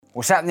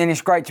What's happening?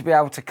 It's great to be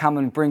able to come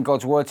and bring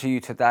God's word to you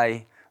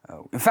today.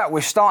 In fact, we're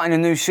starting a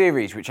new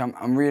series, which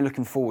I'm really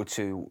looking forward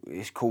to.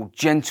 It's called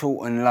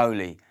Gentle and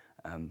Lowly,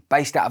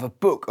 based out of a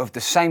book of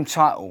the same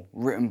title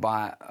written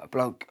by a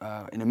bloke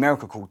in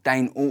America called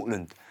Dane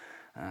Ortlund.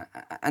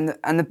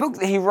 And the book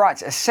that he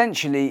writes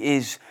essentially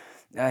is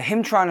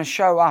him trying to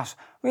show us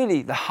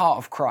really the heart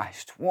of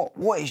Christ.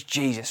 What is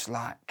Jesus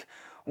like?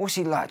 What's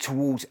he like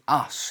towards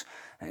us?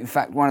 In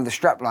fact, one of the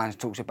straplines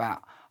talks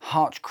about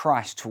heart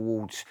Christ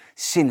towards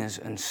sinners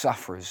and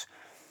sufferers.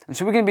 And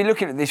so we're going to be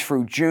looking at this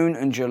through June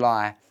and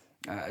July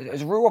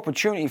as a real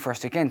opportunity for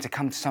us again to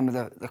come to some of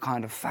the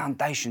kind of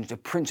foundations, the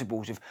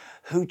principles of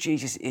who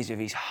Jesus is, of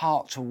his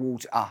heart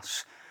towards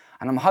us.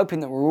 And I'm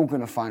hoping that we're all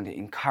going to find it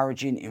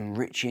encouraging,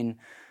 enriching,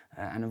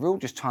 and a real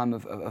just time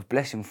of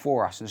blessing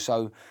for us. And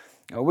so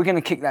we're going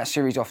to kick that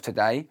series off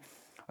today.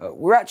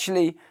 We're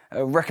actually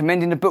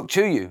recommending the book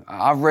to you.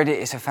 I've read it.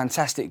 It's a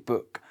fantastic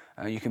book.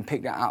 You can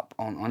pick that up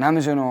on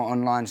Amazon or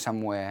online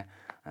somewhere.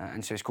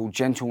 And so it's called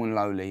Gentle and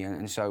Lowly.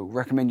 And so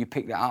recommend you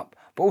pick that up.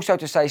 But also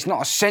to say it's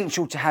not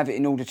essential to have it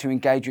in order to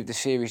engage with the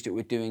series that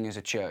we're doing as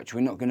a church.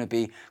 We're not going to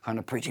be kind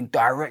of preaching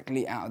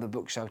directly out of the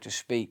book, so to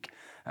speak.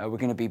 We're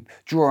going to be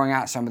drawing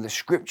out some of the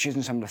scriptures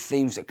and some of the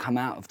themes that come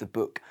out of the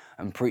book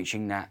and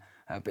preaching that.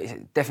 But it's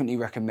definitely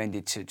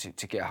recommended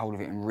to get a hold of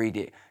it and read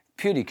it,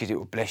 purely because it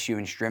will bless you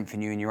and strengthen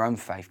you in your own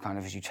faith, kind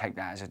of as you take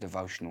that as a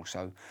devotional.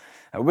 So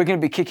we're going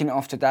to be kicking it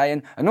off today.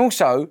 And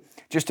also,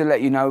 just to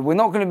let you know, we're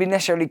not going to be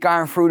necessarily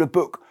going through the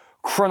book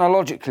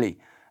chronologically.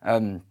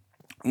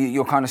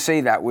 You'll kind of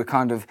see that. We're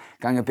kind of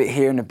going a bit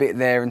here and a bit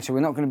there. And so we're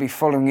not going to be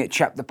following it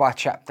chapter by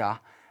chapter,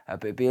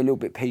 but it'll be a little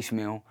bit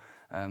piecemeal.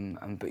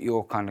 But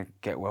you'll kind of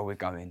get where we're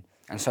going.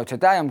 And so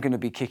today I'm going to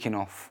be kicking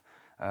off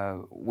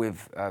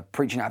with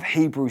preaching out of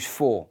Hebrews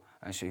 4.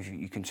 And so if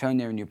you can turn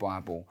there in your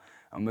Bible.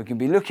 And we're going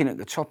to be looking at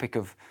the topic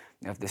of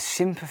the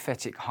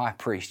sympathetic high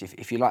priest.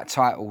 If you like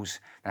titles,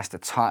 that's the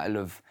title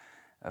of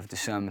the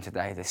sermon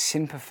today, the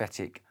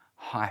sympathetic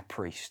high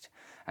priest.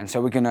 And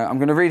so I'm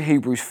going to read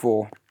Hebrews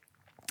 4,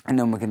 and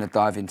then we're going to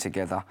dive in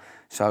together.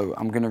 So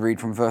I'm going to read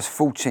from verse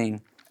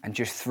 14 and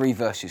just 3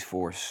 verses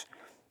for us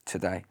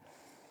today.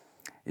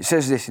 It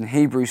says this in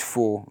Hebrews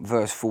 4,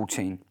 verse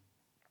 14.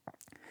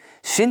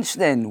 Since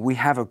then we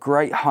have a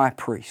great high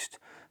priest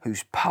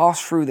who's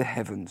passed through the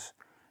heavens,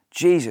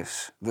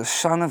 Jesus, the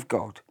Son of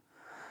God.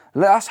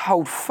 Let us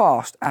hold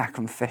fast our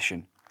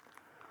confession.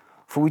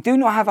 For we do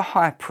not have a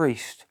high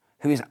priest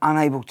who is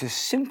unable to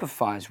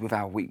sympathize with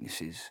our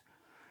weaknesses,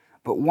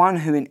 but one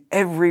who in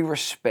every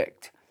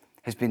respect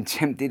has been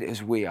tempted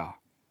as we are,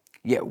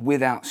 yet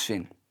without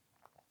sin.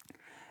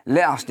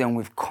 Let us then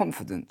with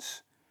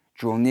confidence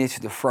draw near to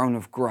the throne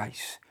of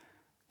grace,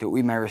 that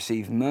we may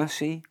receive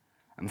mercy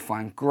and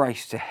find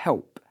grace to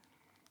help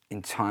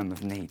in time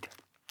of need.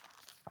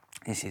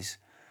 This is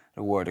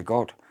the word of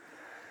God.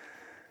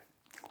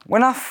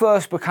 When I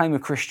first became a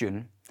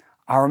Christian,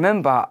 I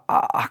remember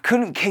I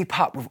couldn't keep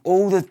up with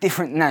all the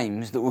different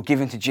names that were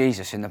given to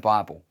Jesus in the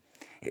Bible.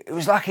 It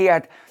was like he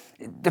had,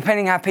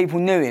 depending how people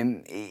knew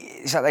him,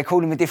 it's like they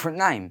called him a different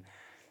name.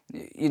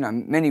 You know,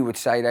 many would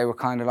say they were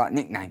kind of like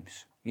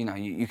nicknames. You know,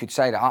 you could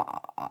say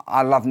that.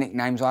 I love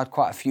nicknames. I had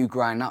quite a few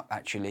growing up,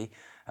 actually.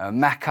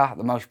 Macca,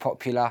 the most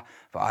popular,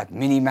 but I had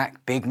Mini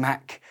Mac, Big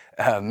Mac,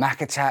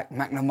 Mac Attack,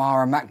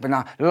 McNamara, Mac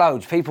Banana,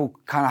 loads. People,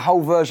 kind of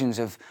whole versions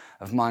of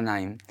my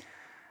name.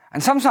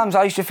 And sometimes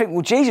I used to think,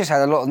 well, Jesus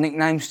had a lot of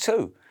nicknames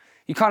too.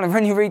 You kind of,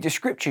 when you read the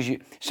scriptures,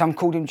 some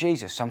called him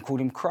Jesus, some called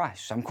him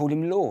Christ, some called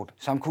him Lord,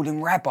 some called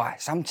him Rabbi,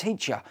 some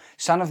teacher,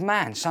 Son of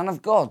Man, Son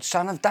of God,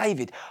 Son of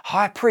David,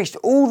 High Priest,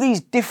 all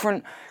these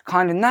different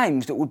kind of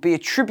names that would be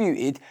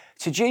attributed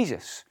to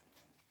Jesus.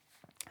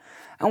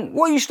 And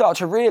what you start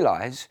to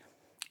realise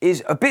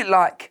is a bit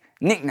like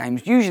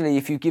nicknames. Usually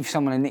if you give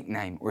someone a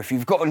nickname, or if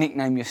you've got a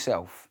nickname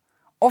yourself,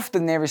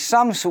 often there is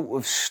some sort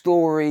of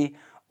story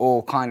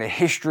or kind of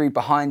history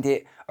behind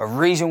it, a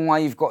reason why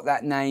you've got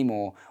that name,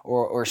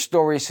 or a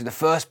story as to the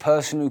first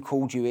person who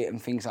called you it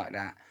and things like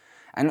that.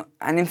 And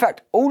in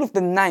fact, all of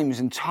the names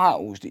and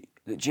titles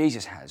that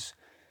Jesus has,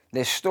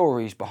 there's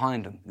stories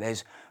behind them.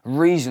 There's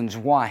reasons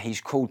why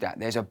he's called that.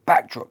 There's a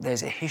backdrop,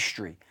 there's a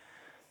history.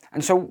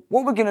 And so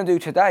what we're going to do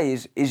today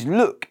is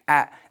look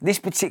at this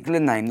particular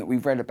name that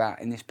we've read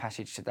about in this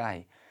passage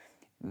today.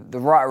 The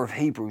writer of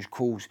Hebrews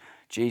calls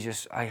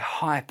Jesus a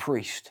high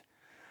priest.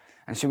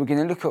 And so we're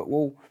going to look at,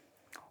 well,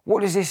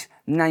 what does this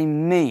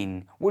name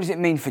mean? What does it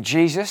mean for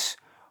Jesus?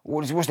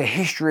 What's the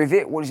history of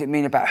it? What does it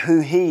mean about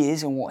who he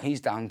is and what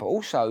he's done? But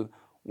also,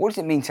 what does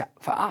it mean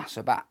for us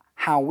about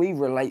how we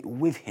relate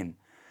with him?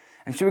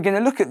 And so we're going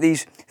to look at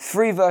these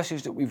 3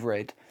 verses that we've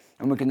read,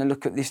 and we're going to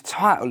look at this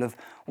title of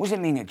what does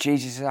it mean that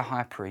Jesus is a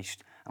high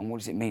priest, and what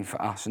does it mean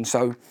for us? And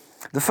so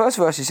the first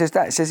verse, it says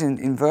that. It says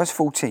in verse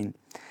 14,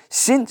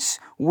 since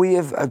we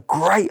have a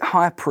great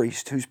high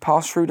priest who's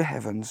passed through the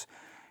heavens,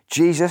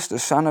 Jesus, the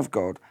Son of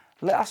God,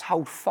 let us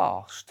hold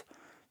fast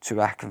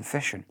to our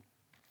confession.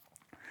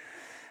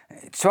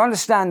 To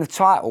understand the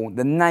title,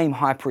 the name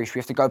high priest, we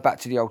have to go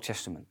back to the Old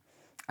Testament.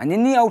 And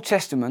in the Old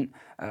Testament,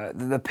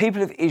 the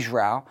people of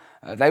Israel,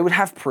 they would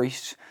have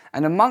priests,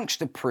 and amongst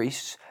the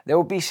priests, there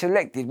would be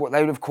selected what they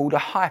would have called a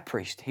high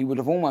priest. He would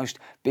have almost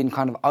been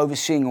kind of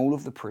overseeing all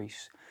of the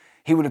priests.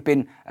 He would have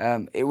been,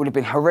 it would have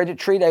been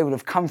hereditary. They would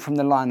have come from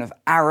the line of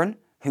Aaron,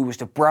 who was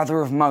the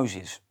brother of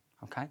Moses.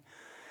 Okay,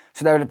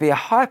 so there would be a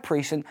high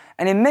priest, and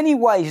in many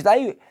ways,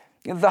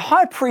 the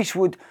high priest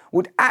would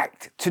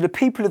act to the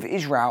people of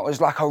Israel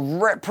as like a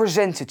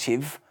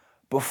representative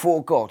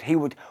before God. He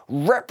would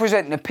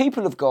represent the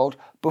people of God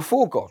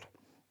before God.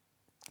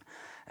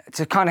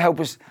 To kind of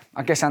help us,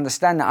 I guess,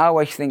 understand that, I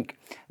always think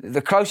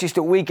the closest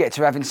that we get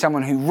to having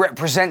someone who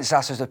represents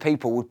us as a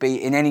people would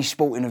be in any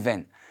sporting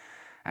event.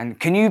 And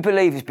can you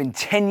believe it's been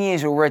 10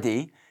 years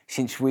already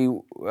since we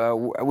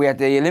had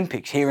the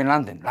Olympics here in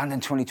London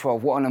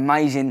 2012. What an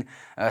amazing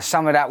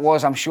summer that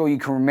was. I'm sure you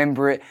can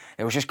remember it.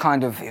 It was just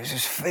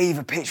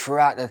fever pitch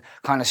throughout the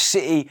kind of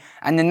city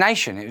and the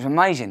nation. It was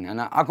amazing. And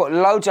I got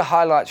loads of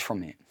highlights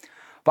from it.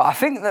 But I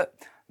think that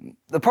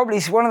probably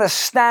one of the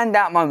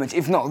standout moments,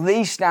 if not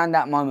the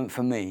standout moment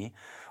for me,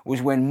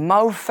 was when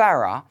Mo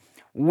Farah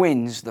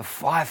wins the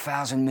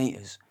 5,000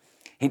 metres.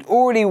 He'd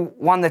already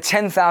won the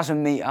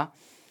 10,000 metre,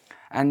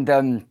 and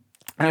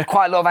there was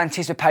quite a lot of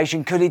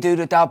anticipation. Could he do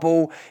the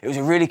double? It was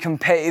a really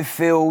competitive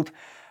field,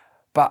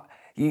 but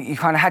you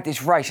kind of had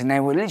this race, and they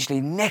were literally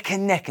neck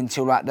and neck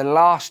until like the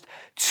last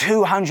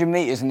 200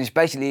 metres, and it's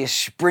basically a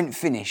sprint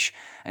finish.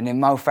 And then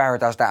Mo Farah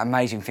does that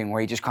amazing thing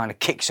where he just kind of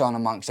kicks on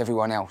amongst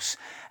everyone else,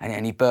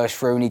 and he bursts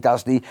through and he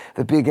does the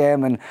big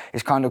M, and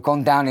it's kind of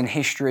gone down in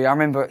history. I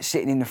remember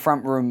sitting in the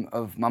front room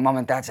of my mum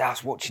and dad's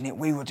house watching it.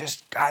 We were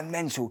just going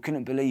mental,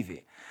 couldn't believe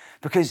it.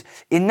 Because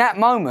in that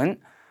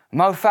moment,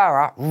 Mo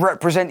Farah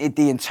represented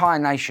the entire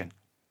nation.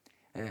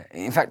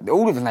 In fact,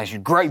 all of the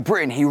nations. Great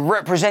Britain, he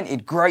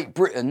represented Great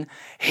Britain.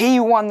 He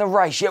won the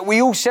race, yet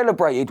we all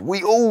celebrated.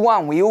 We all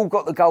won. We all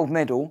got the gold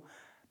medal.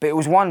 But it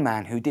was one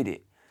man who did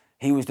it.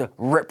 He was the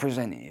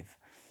representative.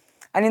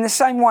 And in the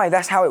same way,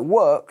 that's how it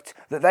worked,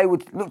 that they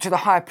would look to the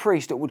high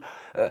priest that would...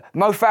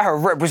 Mo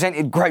Farah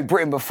represented Great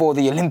Britain before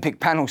the Olympic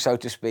panel, so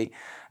to speak.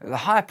 The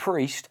high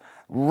priest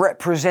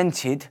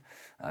represented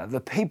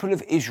the people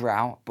of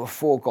Israel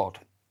before God.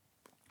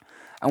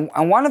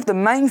 And one of the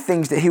main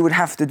things that he would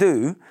have to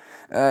do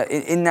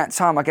in that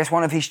time, I guess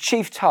one of his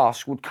chief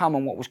tasks would come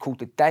on what was called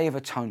the Day of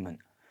Atonement.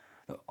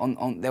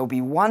 There will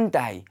be one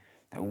day,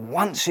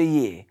 once a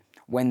year,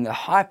 when the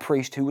high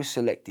priest who was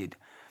selected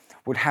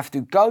would have to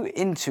go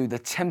into the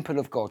temple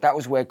of God. That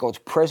was where God's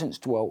presence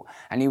dwelt,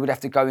 and he would have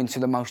to go into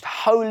the most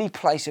holy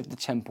place of the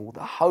temple,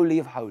 the Holy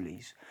of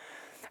Holies.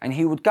 And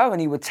he would go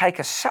and he would take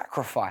a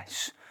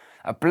sacrifice,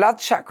 a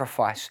blood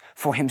sacrifice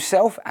for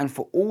himself and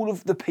for all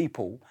of the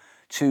people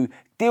to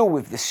deal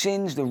with the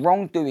sins, the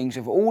wrongdoings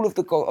of all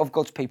of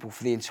God's people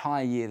for the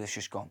entire year that's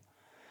just gone.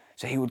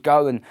 So he would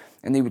go and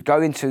he would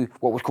go into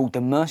what was called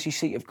the mercy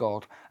seat of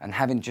God, and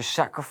having just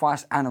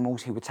sacrificed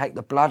animals, he would take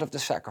the blood of the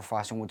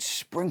sacrifice and would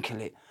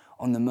sprinkle it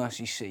on the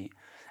mercy seat.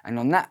 And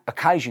on that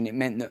occasion, it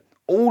meant that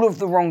all of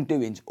the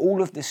wrongdoings,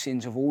 all of the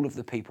sins of all of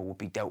the people would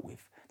be dealt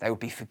with. They would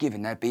be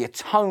forgiven. They'd be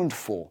atoned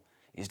for,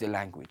 is the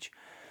language.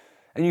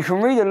 And you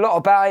can read a lot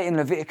about it in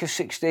Leviticus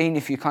 16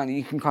 if you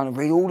can kind of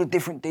read all the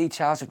different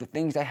details of the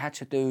things they had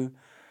to do.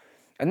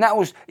 And that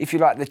was, if you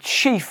like, the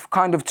chief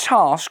kind of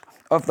task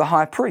of the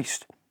high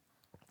priest.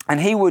 And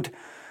he would,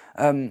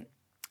 and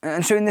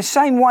so in the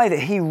same way that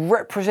he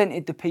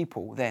represented the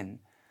people then,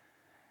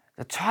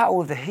 the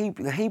title of the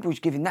Hebrews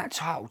giving that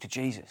title to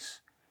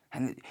Jesus.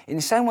 And in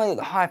the same way that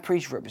the high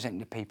priest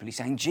represented the people, he's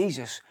saying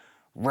Jesus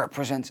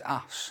represents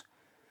us.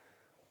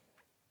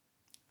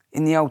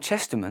 In the Old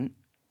Testament,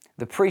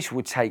 the priest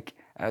would take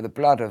the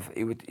blood of,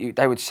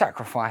 they would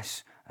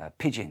sacrifice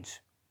pigeons,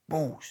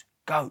 bulls,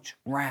 goats,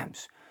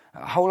 rams,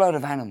 a whole load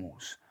of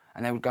animals,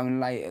 and they would go and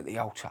lay it at the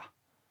altar.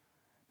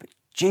 But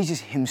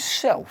Jesus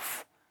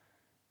himself,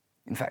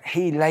 in fact,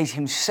 he lays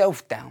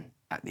himself down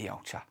at the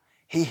altar.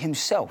 He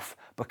himself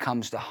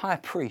becomes the high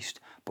priest,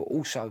 but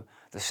also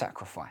the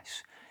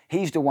sacrifice.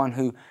 He's the one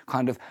who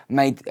kind of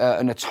made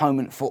an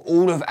atonement for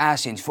all of our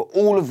sins, for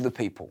all of the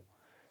people.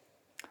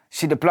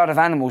 See, the blood of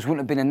animals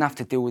wouldn't have been enough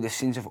to deal with the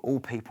sins of all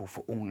people,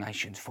 for all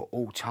nations, for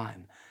all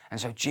time. And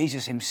so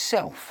Jesus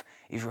himself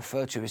is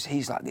referred to as,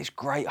 he's like this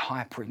great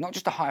high priest. Not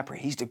just a high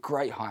priest, he's the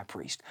great high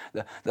priest,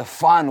 the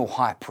final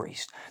high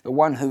priest, the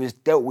one who has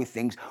dealt with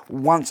things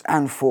once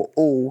and for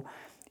all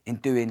in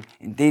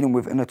dealing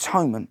with an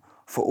atonement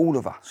for all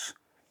of us.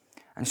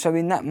 And so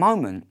in that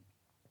moment,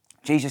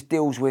 Jesus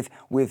deals with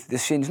the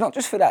sins, not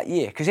just for that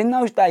year, because in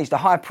those days, the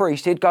high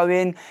priest, he'd go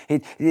in,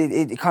 he'd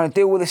kind of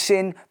deal with the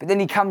sin, but then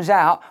he comes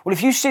out. Well,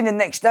 if you sin the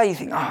next day, you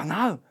think, oh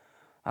no,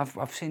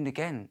 I've sinned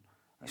again.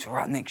 It's all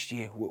right, next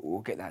year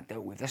we'll get that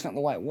dealt with. That's not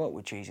the way it worked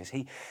with Jesus.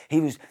 He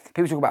was,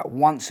 people talk about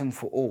once and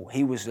for all.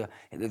 He was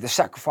the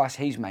sacrifice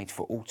he's made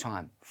for all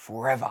time,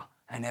 forever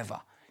and ever.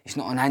 It's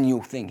not an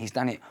annual thing. He's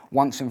done it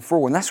once and for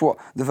all, and that's what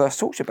the verse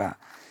talks about.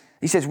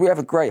 He says, we have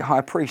a great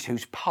high priest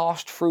who's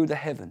passed through the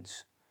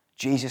heavens,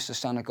 Jesus, the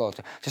Son of God.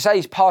 To say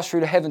he's passed through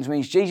the heavens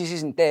means Jesus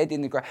isn't dead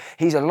in the grave.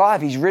 He's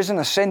alive, he's risen,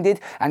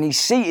 ascended, and he's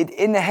seated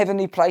in the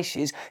heavenly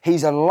places.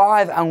 He's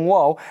alive and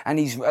well, and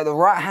he's at the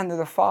right hand of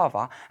the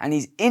Father, and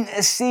he's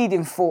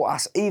interceding for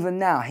us even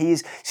now. He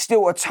is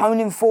still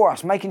atoning for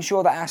us, making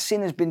sure that our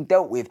sin has been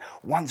dealt with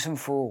once and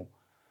for all.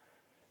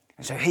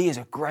 And so he is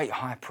a great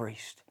high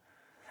priest.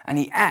 And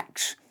he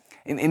acts,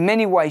 in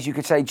many ways you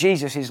could say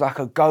Jesus is like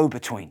a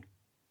go-between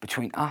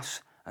between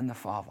us and the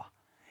Father.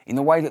 In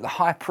the way that the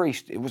high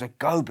priest, it was a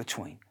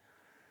go-between.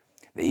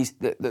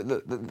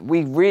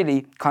 We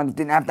really kind of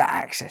didn't have that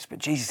access, but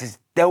Jesus has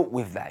dealt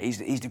with that. He's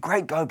the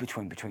great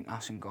go-between between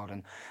us and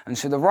God. And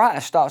so the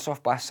writer starts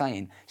off by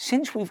saying,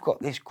 since we've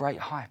got this great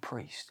high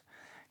priest,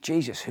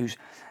 Jesus, who's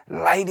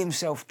laid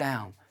himself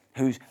down,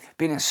 who's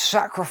been a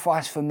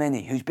sacrifice for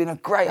many, who's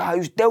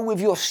dealt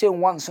with your sin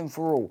once and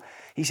for all,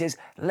 he says,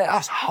 let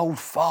us hold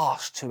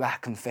fast to our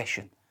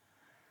confession.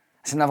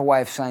 It's another way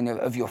of saying,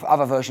 of your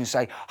other versions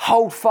say,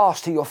 hold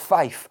fast to your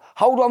faith.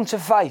 Hold on to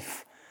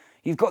faith.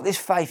 You've got this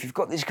faith, you've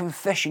got this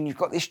confession, you've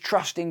got this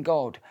trust in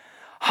God.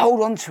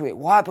 Hold on to it.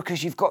 Why?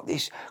 Because you've got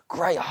this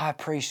great high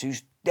priest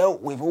who's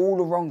dealt with all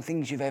the wrong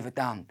things you've ever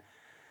done.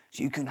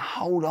 So you can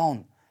hold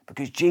on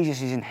because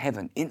Jesus is in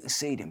heaven,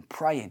 interceding,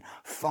 praying,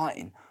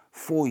 fighting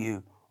for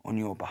you on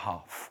your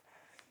behalf.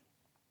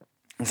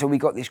 And so we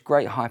got this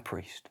great high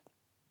priest.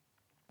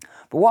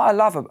 But what I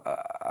love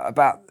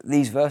about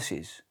these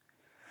verses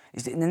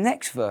is that in the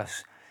next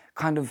verse,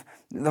 kind of,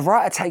 the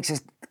writer takes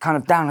us kind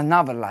of down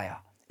another layer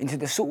into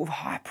the sort of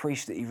high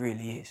priest that he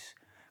really is.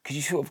 Because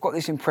you sort of got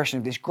this impression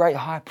of this great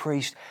high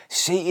priest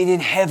seated in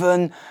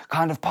heaven,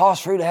 kind of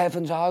passed through the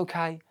heavens,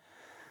 okay.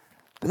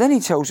 But then he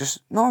tells us,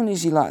 not only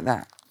is he like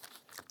that,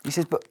 he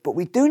says, but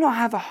we do not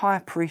have a high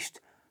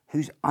priest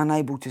who's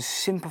unable to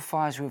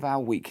sympathise with our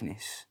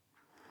weakness,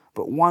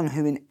 but one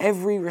who in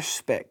every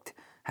respect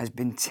has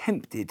been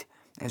tempted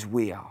as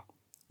we are,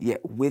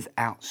 yet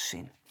without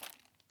sin.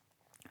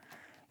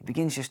 It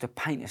begins just to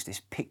paint us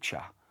this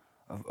picture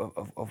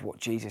of what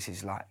Jesus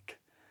is like.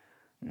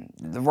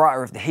 The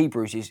writer of the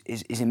Hebrews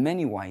is in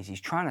many ways, he's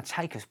trying to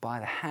take us by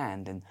the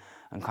hand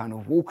and kind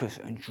of walk us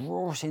and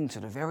draw us into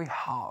the very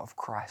heart of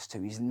Christ, to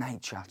his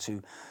nature,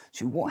 to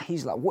what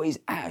he's like, what his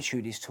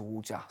attitude is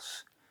towards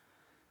us.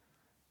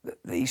 That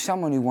he's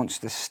someone who wants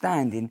to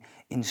stand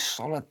in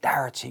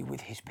solidarity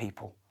with his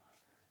people.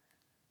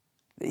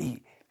 You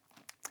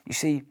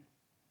see,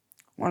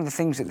 one of the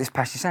things that this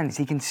passage is saying is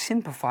he can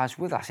sympathise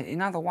with us.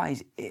 In other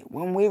ways,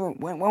 when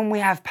we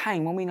have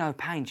pain, when we know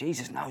pain,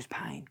 Jesus knows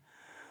pain.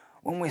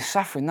 When we're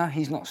suffering, no,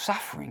 he's not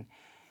suffering.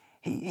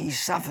 He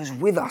suffers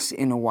with us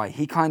in a way.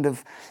 He kind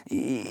of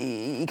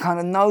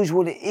knows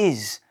what it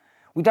is.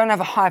 We don't have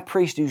a high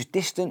priest who's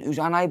distant, who's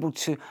unable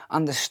to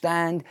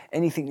understand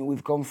anything that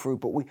we've gone through,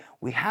 but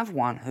we have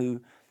one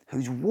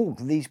who's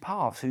walked these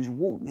paths, who's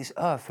walked this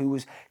earth, who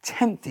was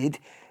tempted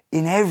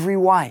in every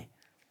way.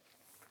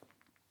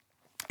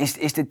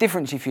 It's the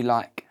difference, if you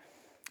like.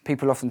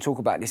 People often talk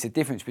about this, the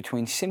difference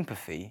between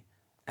sympathy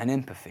and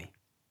empathy,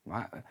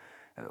 right?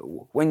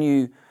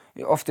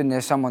 Often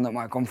there's someone that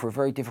might have gone through a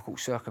very difficult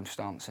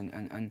circumstance,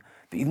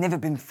 but you've never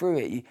been through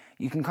it.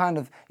 You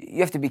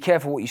have to be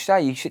careful what you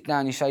say. You sit down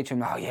and you say to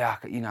them, oh yeah,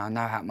 I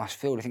know how it must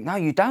feel. They think, no,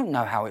 you don't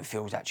know how it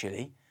feels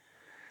actually.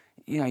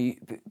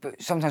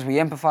 But sometimes we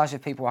empathise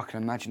with people. I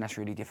can imagine that's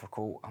really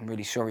difficult. I'm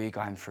really sorry you're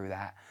going through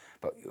that.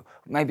 But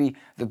maybe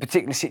the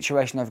particular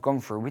situation I've gone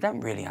through, we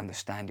don't really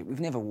understand it. We've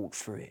never walked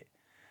through it.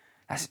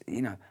 But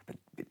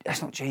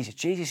that's not Jesus.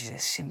 Jesus is a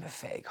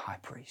sympathetic high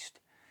priest.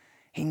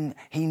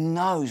 He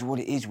knows what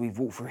it is we've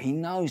walked through. He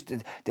knows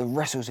the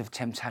wrestles of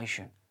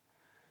temptation.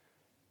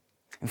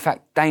 In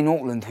fact, Dane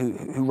Ortland,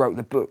 who wrote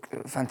the book,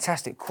 a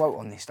fantastic quote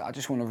on this that I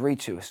just want to read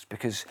to us,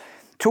 because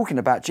talking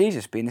about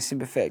Jesus being a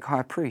sympathetic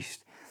high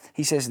priest,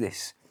 he says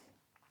this.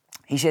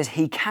 He says,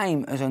 he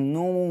came as a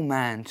normal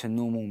man to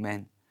normal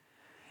men.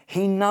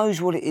 He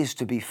knows what it is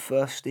to be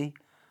thirsty,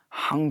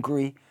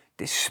 hungry,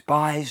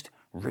 despised,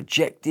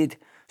 rejected,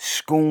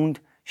 scorned,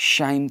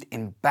 shamed,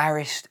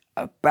 embarrassed,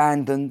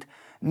 abandoned,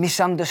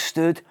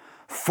 misunderstood,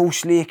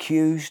 falsely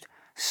accused,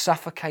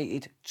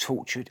 suffocated,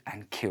 tortured,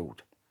 and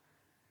killed.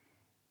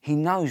 He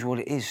knows what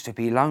it is to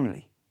be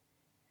lonely.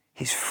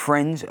 His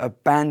friends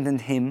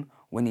abandoned him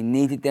when he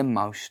needed them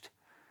most,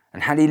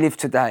 and had he lived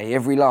today,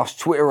 every last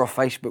Twitter or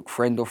Facebook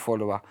friend or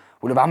follower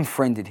would have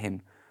unfriended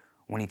him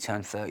when he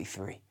turned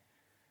 33.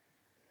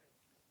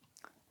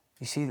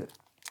 You see, that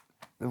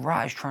the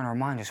writer is trying to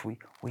remind us we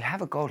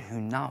have a God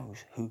who knows,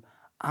 who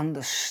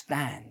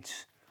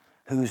understands,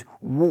 who's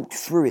walked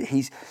through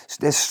it.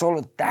 There's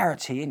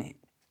solidarity in it.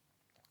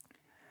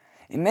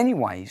 In many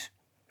ways,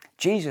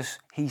 Jesus,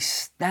 he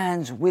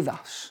stands with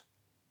us.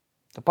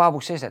 The Bible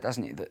says that,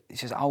 doesn't it? That it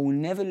says, I will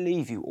never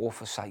leave you or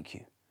forsake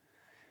you.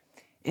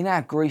 In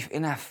our grief,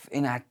 in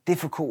our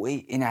difficulty,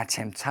 in our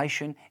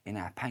temptation, in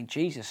our pain,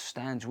 Jesus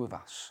stands with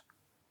us.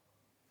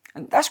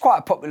 And that's quite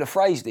a popular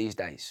phrase these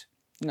days.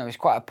 It's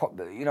quite a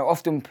popular,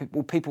 often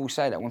people will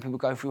say that when people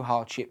go through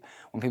hardship,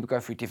 when people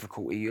go through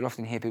difficulty, you'll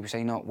often hear people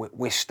say, no,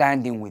 we're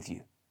standing with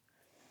you.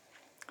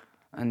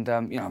 And,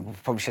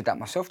 I've probably said that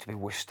myself to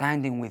people, we're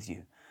standing with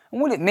you. And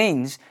what it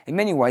means, in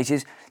many ways,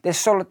 is there's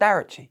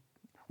solidarity.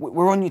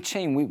 We're on your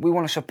team. We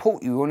want to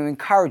support you. We want to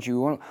encourage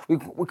you.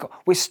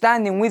 We're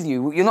standing with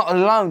you. You're not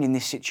alone in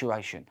this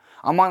situation.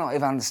 I might not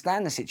even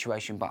understand the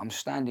situation, but I'm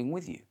standing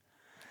with you.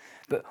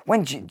 But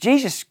when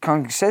Jesus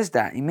kind of says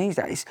that, he means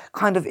that it's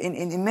kind of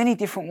in many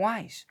different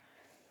ways.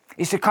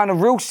 It's the kind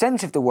of real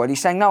sense of the word.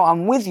 He's saying, no,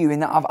 I'm with you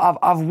in that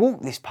I've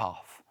walked this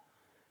path.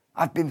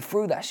 I've been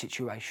through that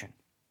situation.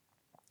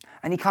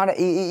 And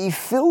he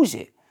feels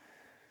it.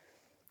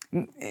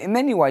 In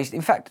many ways,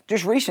 in fact,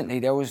 just recently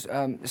there was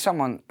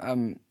someone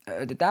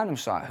at the Downham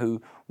site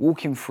who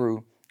walking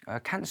through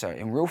cancer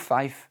in real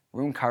faith,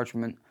 real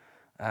encouragement,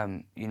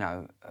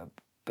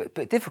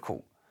 but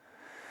difficult.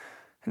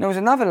 And there was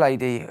another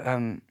lady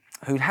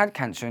who'd had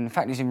cancer, and in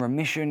fact is in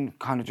remission,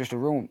 kind of just a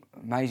real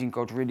amazing,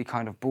 God really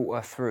kind of brought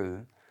her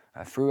through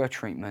her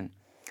treatment.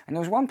 And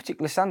there was one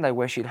particular Sunday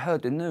where she'd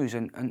heard the news,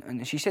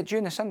 and she said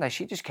during the Sunday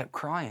she just kept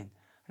crying.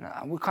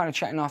 And we're kind of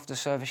chatting after the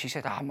service. She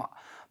said,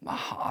 my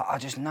heart, I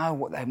just know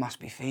what they must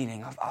be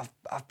feeling.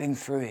 I've been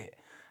through it.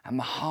 And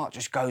my heart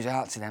just goes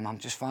out to them. I'm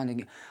just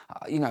finding,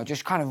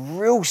 just kind of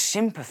real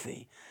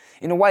sympathy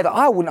in a way that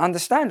I wouldn't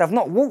understand. I've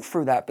not walked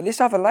through that. But this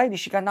other lady,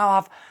 she goes,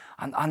 no,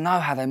 I know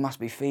how they must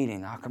be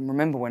feeling. I can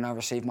remember when I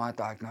received my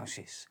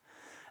diagnosis.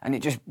 And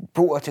it just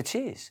brought her to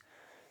tears.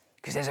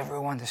 Because there's a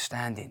real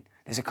understanding.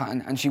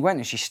 And she went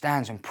and she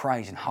stands and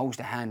prays and holds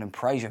the hand and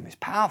prays him. It's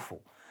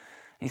powerful.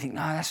 And you think,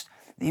 no, that's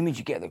the image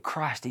you get that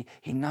Christ,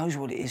 he knows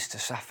what it is to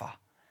suffer.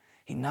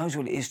 He knows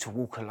what it is to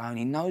walk alone.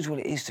 He knows what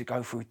it is to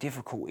go through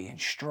difficulty and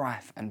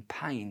strife and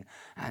pain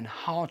and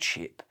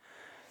hardship.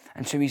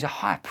 And so he's a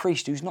high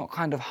priest who's not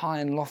kind of high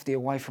and lofty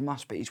away from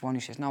us, but he's one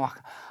who says, no,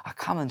 I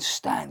come and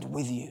stand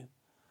with you.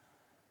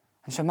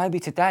 And so maybe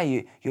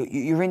today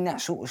you're in that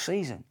sort of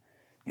season.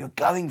 You're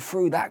going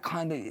through that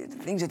kind of,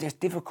 things are just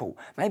difficult.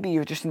 Maybe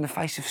you're just in the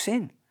face of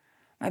sin.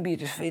 Maybe you're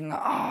just feeling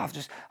like,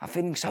 I'm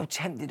feeling so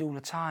tempted all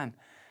the time.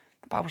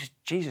 The Bible says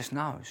Jesus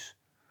knows.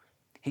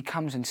 He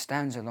comes and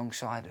stands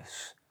alongside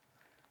us.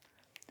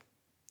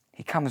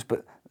 He comes,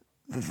 but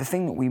the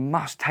thing that we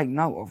must take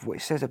note of, what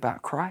it says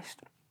about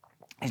Christ,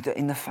 is that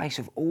in the face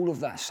of all of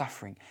that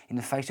suffering, in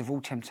the face of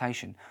all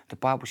temptation, the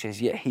Bible says,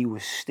 yet he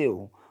was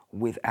still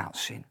without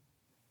sin.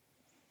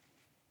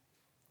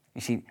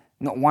 You see,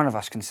 not one of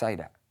us can say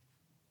that.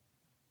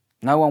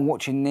 No one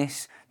watching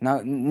this,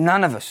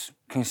 none of us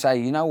can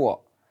say, you know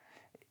what?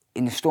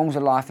 In the storms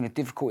of life, in the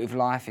difficulty of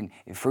life,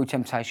 through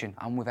temptation,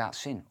 I'm without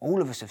sin.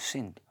 All of us have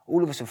sinned.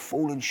 All of us have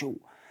fallen short.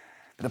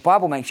 But the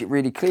Bible makes it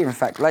really clear. In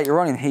fact, later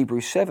on in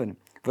Hebrews 7,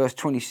 verse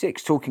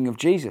 26, talking of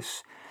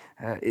Jesus,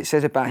 it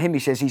says about him,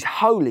 he says, he's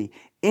holy,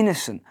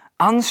 innocent,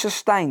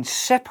 unsustained,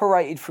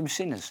 separated from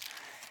sinners,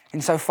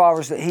 insofar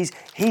as that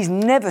he's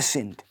never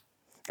sinned.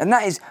 And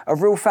that is a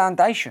real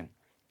foundation.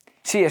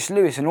 C.S.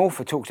 Lewis, an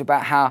author, talks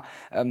about how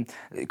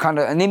kind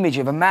of an image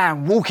of a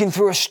man walking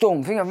through a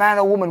storm. Think of a man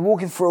or woman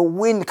walking through a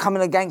wind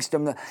coming against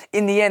them. That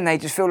in the end, they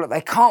just feel like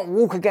they can't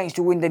walk against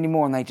the wind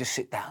anymore and they just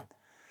sit down.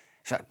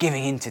 It's like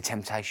giving in to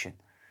temptation.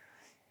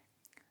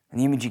 And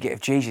the image you get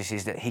of Jesus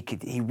is that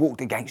he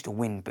walked against the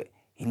wind, but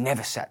he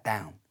never sat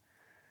down.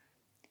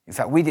 In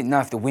fact, we didn't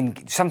know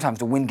if sometimes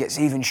the wind gets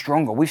even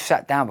stronger. We've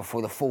sat down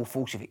before the full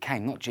force of it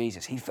came, not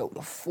Jesus. He felt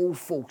the full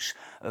force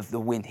of the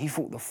wind. He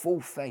felt the full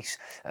face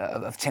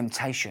of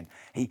temptation.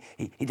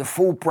 The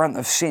full brunt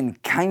of sin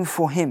came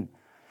for him.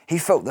 He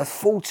felt the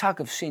full tug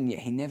of sin, yet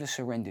he never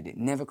surrendered. It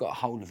never got a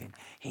hold of him.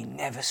 He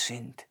never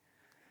sinned.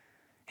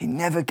 He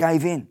never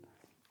gave in.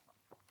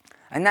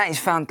 And that is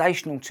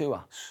foundational to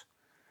us,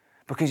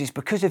 because it's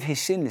because of his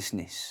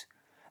sinlessness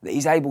that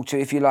he's able to,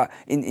 if you like,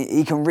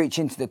 he can reach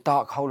into the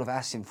dark hole of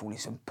our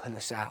sinfulness and pull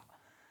us out.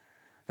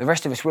 The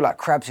rest of us, we're like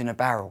crabs in a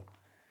barrel.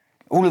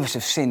 All of us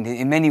have sinned.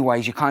 In many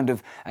ways, you kind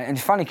of, and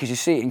it's funny because you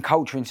see it in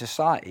culture and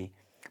society.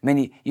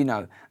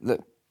 That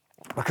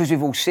because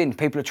we've all sinned,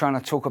 people are trying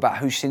to talk about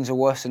whose sins are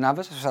worse than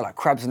others. It's like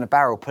crabs in a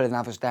barrel pulling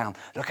others down.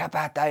 Look how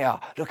bad they are.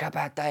 Look how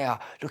bad they are.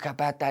 Look how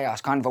bad they are.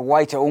 It's kind of a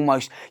way to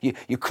almost,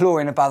 you're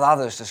clawing above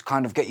others to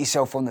kind of get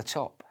yourself on the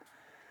top.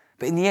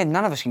 But in the end,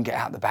 none of us can get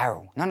out the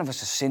barrel. None of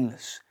us are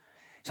sinless.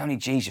 It's only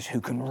Jesus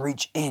who can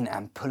reach in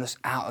and pull us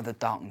out of the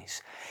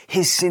darkness.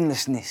 His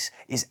sinlessness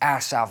is our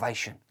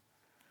salvation,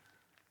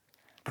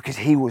 because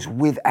he was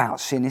without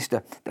sin. It's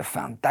the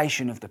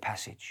foundation of the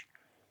passage.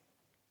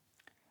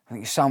 I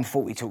think Psalm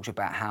 40 talks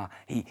about how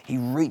he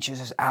reaches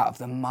us out of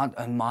the mud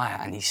and mire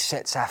and he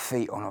sets our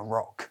feet on a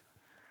rock.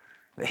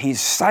 That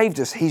he's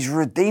saved us, he's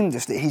redeemed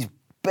us, that he's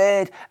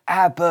bared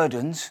our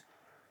burdens.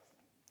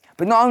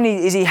 But not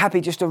only is he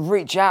happy just to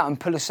reach out and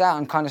pull us out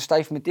and kind of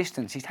stay from a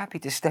distance, he's happy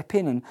to step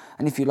in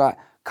and if you like,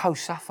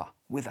 co-suffer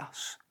with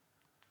us.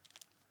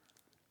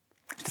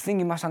 It's the thing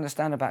you must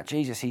understand about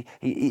Jesus.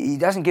 He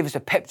doesn't give us a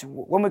pep talk.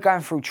 When we're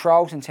going through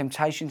trials and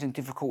temptations and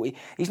difficulty,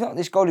 he's not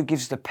this God who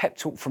gives us the pep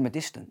talk from a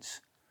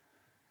distance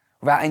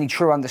without any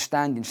true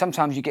understanding.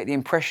 Sometimes you get the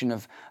impression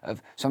of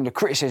some of the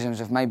criticisms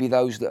of maybe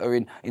those that are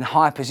in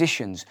high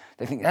positions.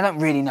 They think they don't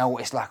really know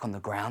what it's like on the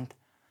ground.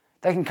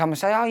 They can come and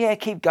say, oh yeah,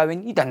 keep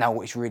going. You don't know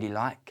what it's really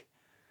like.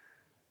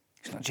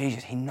 It's not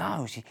Jesus. He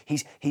knows.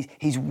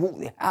 He's walked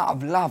there. Out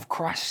of love,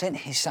 Christ sent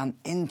his son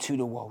into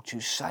the world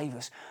to save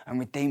us and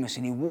redeem us.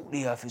 And he walked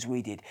the earth as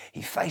we did.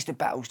 He faced the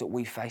battles that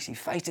we face. He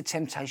faced the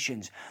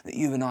temptations that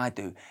you and I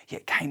do,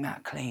 yet came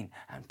out clean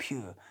and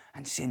pure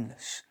and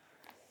sinless.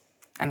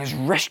 And has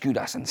rescued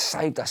us and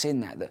saved us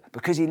in that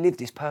because he lived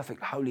this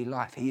perfect, holy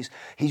life, he's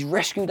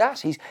rescued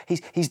us.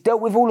 He's dealt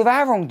with all of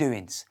our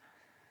wrongdoings.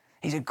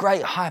 He's a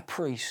great high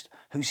priest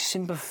who's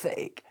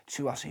sympathetic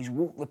to us, who's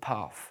walked the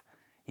path,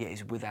 yet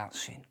is without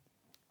sin.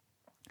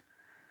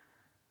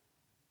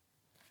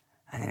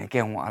 And then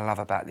again, what I love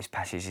about this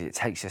passage is it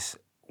takes us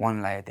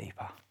one layer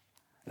deeper.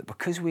 That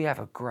because we have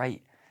a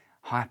great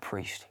high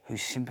priest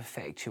who's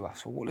sympathetic to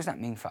us, well, what does that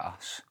mean for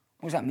us?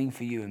 What does that mean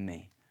for you and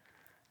me?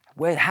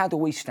 How do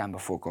we stand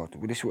before God?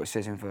 Well, this is what it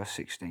says in verse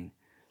 16.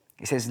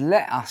 It says,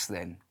 let us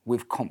then,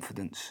 with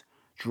confidence,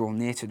 draw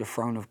near to the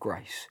throne of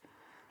grace,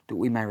 that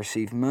we may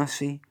receive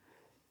mercy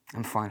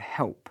and find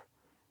help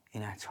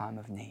in our time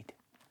of need.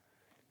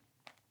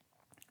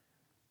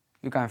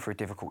 You're going through a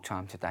difficult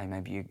time today.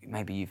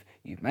 Maybe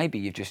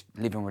you've just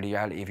living with the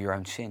reality of your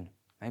own sin.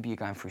 Maybe you're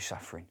going through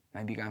suffering.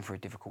 Maybe you're going through a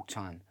difficult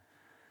time.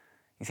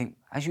 You think,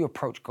 as you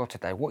approach God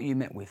today, what are you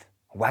met with?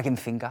 A wagging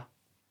finger?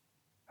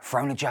 A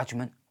throne of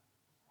judgment?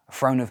 A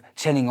throne of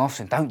telling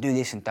off and don't do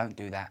this and don't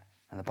do that.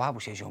 And the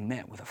Bible says you're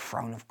met with a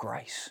throne of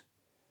grace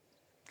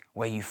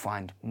where you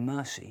find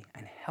mercy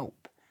and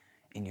help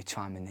in your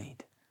time of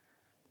need.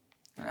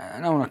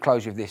 And I want to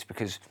close with this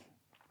because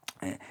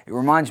it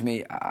reminds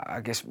me,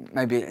 I guess,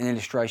 maybe an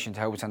illustration to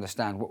help us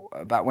understand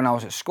about when I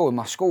was at school, in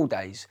my school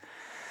days.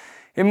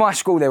 In my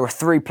school, there were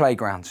 3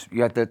 playgrounds.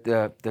 You had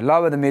the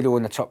lower, the middle,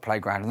 and the top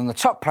playground. And on the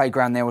top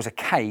playground, there was a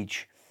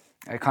cage.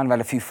 It kind of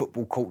had a few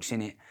football courts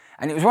in it.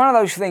 And it was one of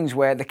those things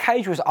where the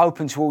cage was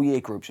open to all year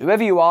groups.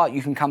 Whoever you are,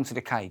 you can come to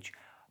the cage.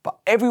 But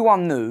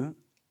everyone knew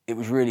it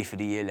was really for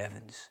the year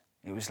 11s.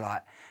 It was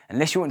like,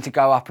 unless you wanted to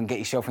go up and get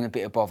yourself in a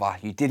bit of bother,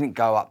 you didn't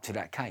go up to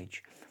that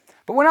cage.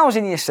 But when I was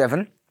in year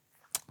 7,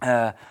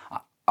 I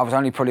was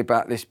only probably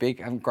about this big,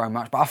 I haven't grown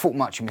much, but I thought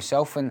much of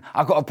myself, and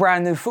I got a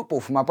brand new football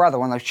for my brother,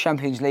 one of those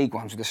Champions League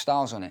ones with the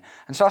stars on it.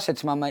 And so I said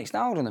to my mates,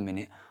 now hold on a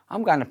minute,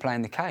 I'm going to play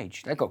in the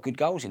cage. They've got good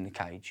goals in the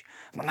cage.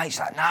 My mate's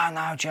like,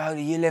 no, Joe,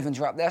 the year 11s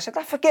are up there. I said,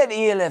 forget the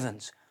year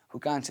 11s. We're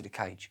going to the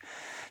cage.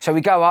 So we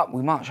go up,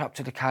 we march up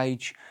to the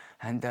cage,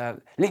 and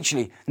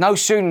literally, no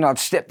sooner than I'd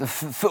stepped a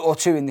foot or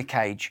two in the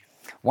cage,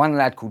 one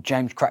lad called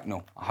James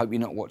Cracknell, I hope you're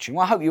not watching,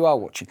 well, I hope you are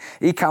watching,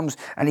 he comes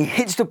and he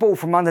hits the ball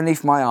from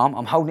underneath my arm,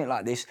 I'm holding it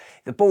like this,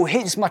 the ball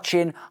hits my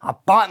chin, I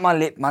bite my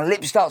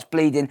lip starts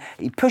bleeding,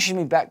 he pushes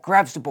me back,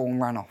 grabs the ball and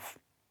ran off.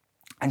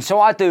 And so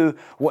I do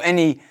what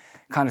any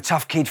kind of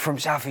tough kid from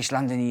South East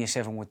London in year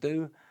 7 would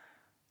do,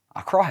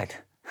 I cried.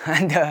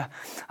 And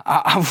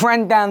I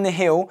ran down the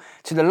hill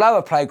to the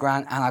lower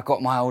playground and I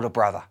got my older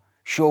brother,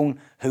 Sean,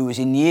 who was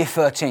in year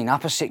 13,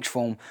 upper sixth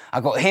form. I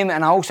got him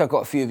and I also got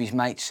a few of his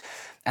mates.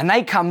 And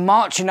they come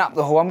marching up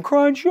the hill. I'm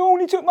crying,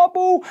 Sean, he took my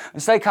ball.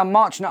 And so they come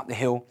marching up the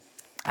hill.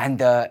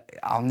 And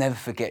I'll never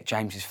forget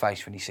James's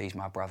face when he sees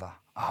my brother.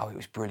 Oh, it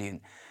was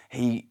brilliant.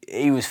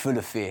 He was full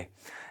of fear.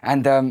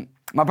 And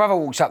my brother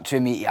walks up to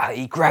him,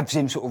 he grabs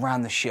him sort of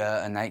around the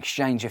shirt and they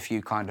exchange a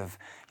few kind of,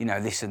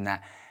 this and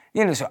that.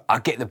 So I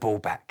get the ball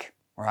back,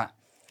 right?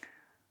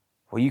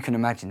 Well, you can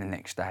imagine the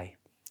next day,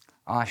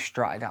 I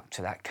strutted up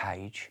to that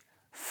cage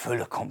full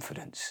of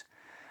confidence.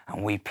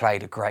 And we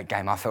played a great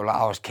game. I felt like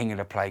I was king of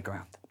the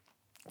playground.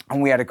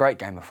 And we had a great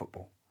game of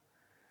football.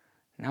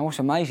 Now, what's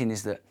amazing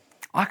is that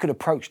I could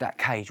approach that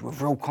cage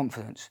with real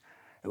confidence.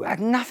 It had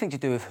nothing to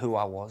do with who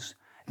I was,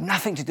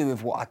 nothing to do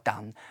with what I'd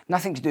done,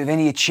 nothing to do with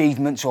any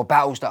achievements or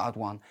battles that I'd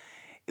won.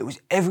 It was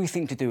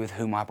everything to do with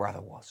who my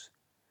brother was.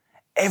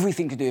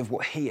 Everything to do with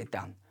what he had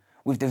done,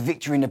 with the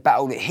victory in the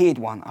battle that he had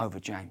won over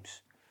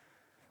James.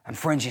 And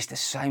friends, it's the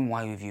same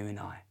way with you and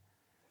I.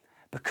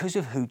 Because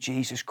of who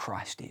Jesus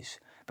Christ is,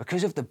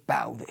 because of the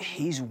battle that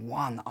he's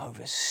won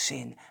over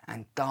sin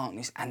and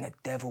darkness and the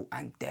devil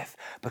and death,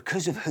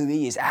 because of who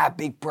he is, our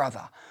big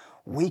brother,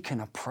 we can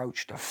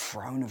approach the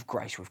throne of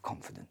grace with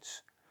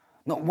confidence.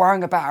 Not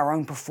worrying about our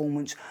own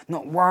performance,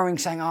 not worrying,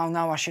 saying, oh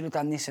no, I should have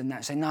done this and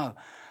that. Say, no,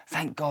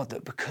 thank God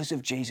that because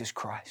of Jesus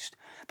Christ,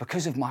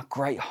 because of my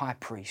great high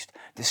priest,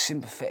 the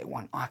sympathetic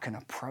one, I can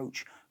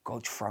approach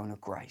God's throne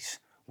of grace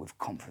with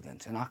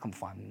confidence and I can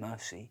find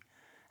mercy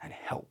and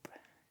help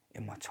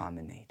in my time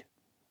of need.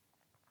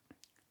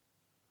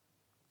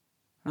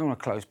 I want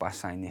to close by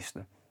saying this.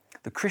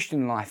 The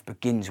Christian life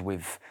begins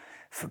with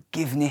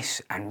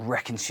forgiveness and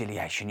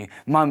reconciliation, a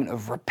moment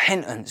of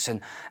repentance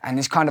and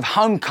this kind of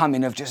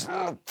homecoming of just,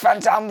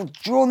 I'm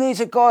drawn near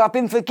to God, I've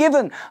been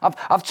forgiven,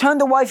 I've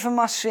turned away from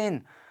my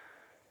sin.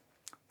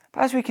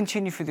 But as we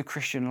continue through the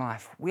Christian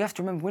life, we have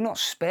to remember we're not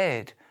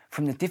spared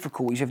from the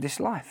difficulties of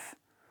this life.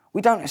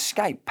 We don't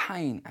escape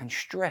pain and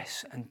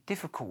stress and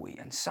difficulty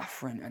and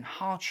suffering and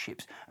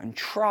hardships and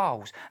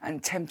trials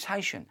and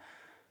temptation.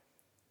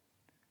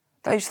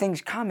 Those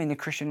things come in the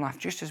Christian life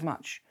just as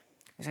much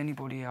as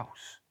anybody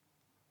else.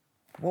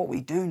 But what we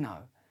do know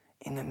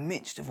in the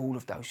midst of all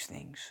of those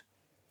things,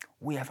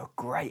 we have a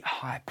great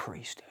high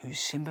priest who's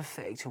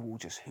sympathetic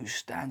towards us, who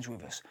stands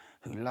with us,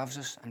 who loves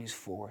us and is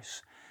for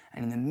us.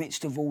 And in the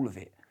midst of all of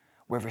it,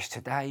 whether it's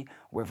today,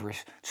 whether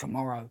it's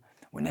tomorrow,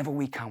 whenever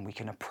we come, we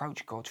can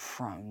approach God's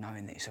throne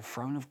knowing that it's a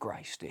throne of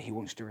grace, that he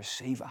wants to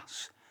receive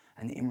us,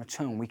 and that in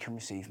return we can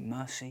receive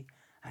mercy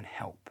and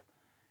help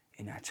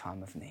in our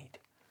time of need.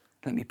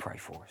 Let me pray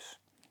for us.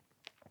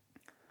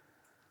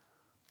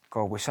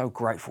 God, we're so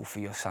grateful for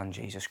your Son,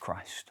 Jesus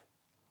Christ.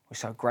 We're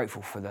so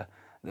grateful for the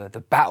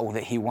battle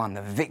that he won,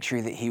 the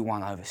victory that he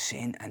won over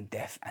sin and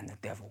death and the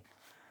devil.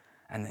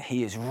 And that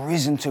he is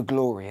risen to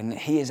glory and that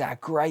he is our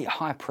great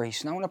high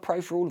priest. And I want to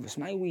pray for all of us.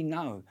 May we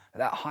know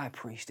that high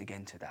priest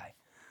again today.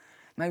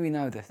 May we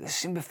know the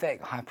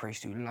sympathetic high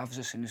priest who loves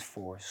us and is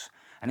for us.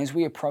 And as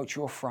we approach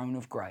your throne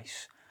of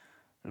grace,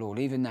 Lord,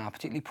 even now,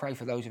 particularly pray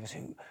for those of us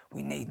who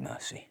we need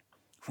mercy,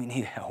 we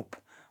need help,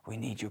 we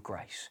need your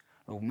grace.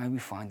 Lord, may we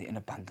find it in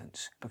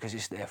abundance because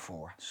it's there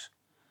for us.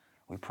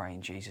 We pray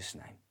in Jesus'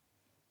 name.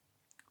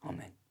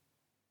 Amen.